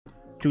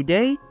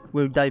Today,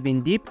 we're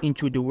diving deep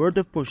into the world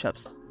of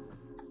push-ups.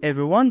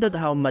 Ever wondered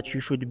how much you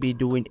should be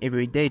doing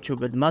every day to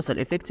build muscle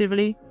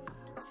effectively?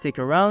 Stick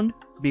around,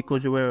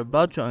 because we're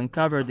about to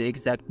uncover the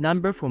exact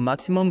number for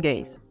maximum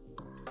gains.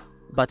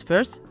 But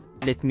first,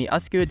 let me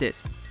ask you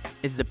this.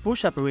 Is the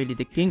push-up really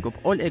the king of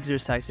all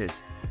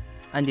exercises?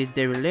 And is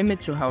there a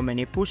limit to how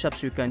many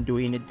push-ups you can do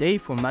in a day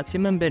for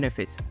maximum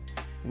benefit?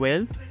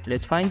 Well,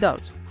 let's find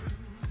out.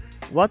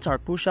 What are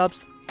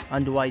push-ups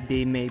and why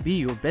they may be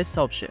your best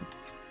option?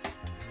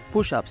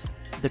 Push-ups,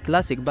 the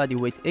classic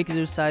bodyweight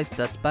exercise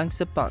that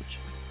packs a punch.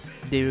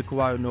 They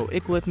require no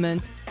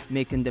equipment,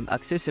 making them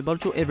accessible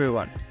to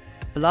everyone.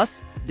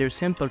 Plus, they're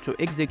simple to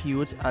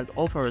execute and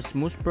offer a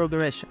smooth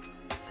progression,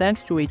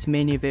 thanks to its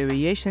many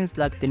variations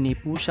like the knee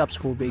push-ups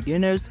for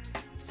beginners,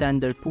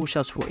 standard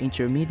push-ups for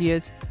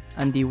intermediates,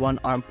 and the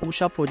one-arm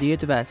push-up for the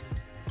advanced.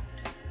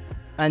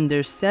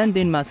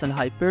 Understanding muscle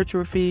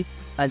hypertrophy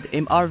and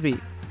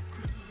MRV.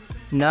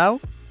 Now,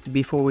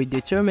 before we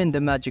determine the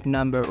magic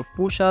number of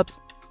push-ups,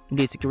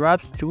 let's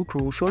grasp two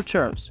crucial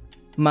terms: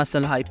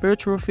 muscle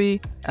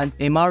hypertrophy and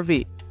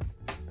MRV.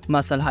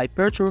 Muscle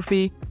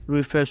hypertrophy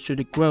refers to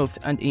the growth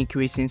and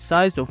increase in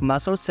size of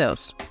muscle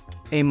cells.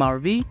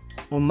 MRV,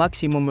 or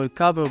maximum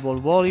recoverable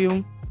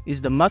volume,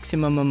 is the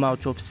maximum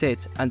amount of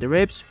sets and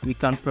reps we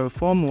can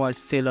perform while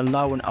still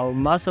allowing our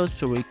muscles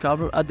to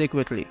recover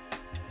adequately.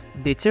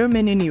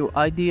 Determining your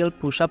ideal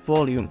push-up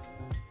volume.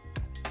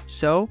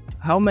 So,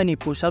 how many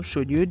push-ups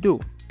should you do?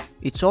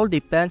 It all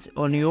depends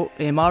on your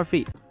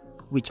MRV,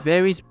 which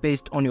varies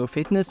based on your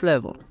fitness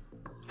level.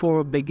 For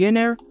a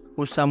beginner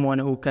or someone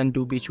who can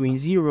do between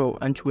 0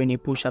 and 20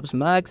 push-ups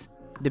max,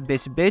 the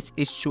best bet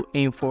is to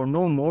aim for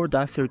no more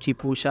than 30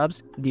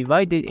 push-ups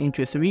divided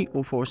into 3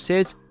 or 4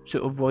 sets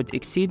to avoid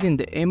exceeding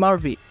the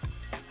MRV.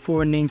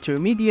 For an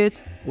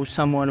intermediate or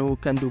someone who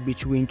can do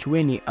between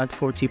 20 and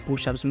 40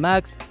 push-ups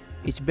max,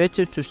 it's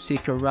better to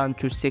stick around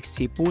to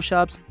 60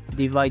 push-ups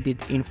divided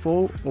in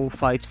 4 or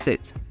 5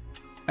 sets.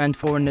 And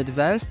for an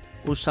advanced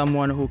or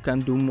someone who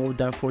can do more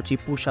than 40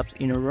 push-ups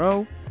in a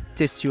row,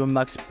 test your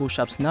max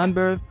push-ups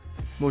number,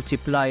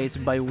 multiply it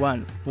by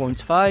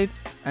 1.5,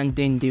 and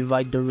then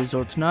divide the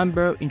result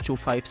number into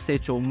 5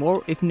 sets or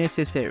more if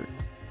necessary.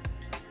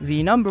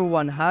 The number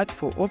one hack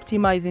for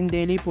optimizing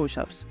daily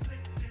push-ups.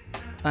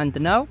 And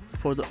now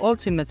for the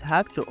ultimate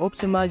hack to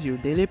optimize your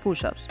daily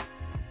push-ups.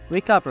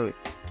 Recovery.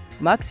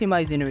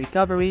 Maximizing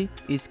recovery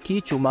is key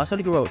to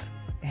muscle growth.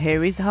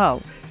 Here is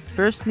how.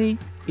 Firstly,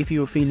 if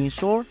you're feeling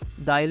sore,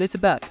 dial it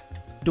back.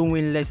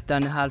 Doing less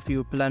than half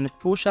your planned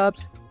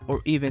push-ups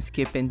or even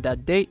skipping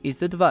that day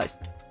is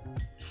advised.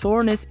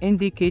 Soreness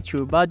indicates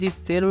your body's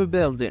still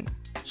rebuilding,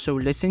 so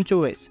listen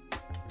to it.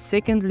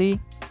 Secondly,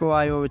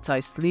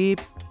 prioritize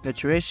sleep,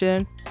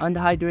 nutrition, and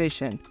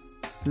hydration.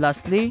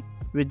 Lastly,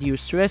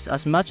 reduce stress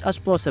as much as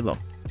possible.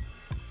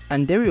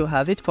 And there you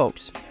have it,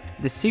 folks.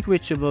 The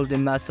secret to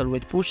building muscle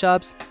with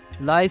push-ups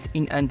lies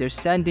in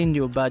understanding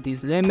your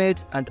body's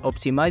limits and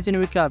optimizing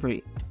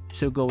recovery.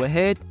 So go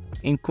ahead,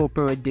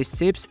 incorporate these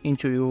tips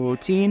into your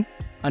routine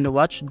and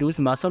watch those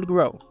muscles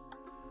grow.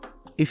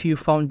 If you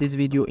found this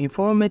video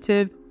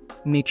informative,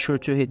 make sure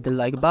to hit the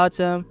like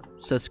button,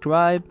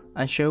 subscribe,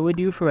 and share with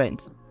your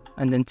friends.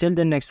 And until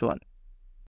the next one.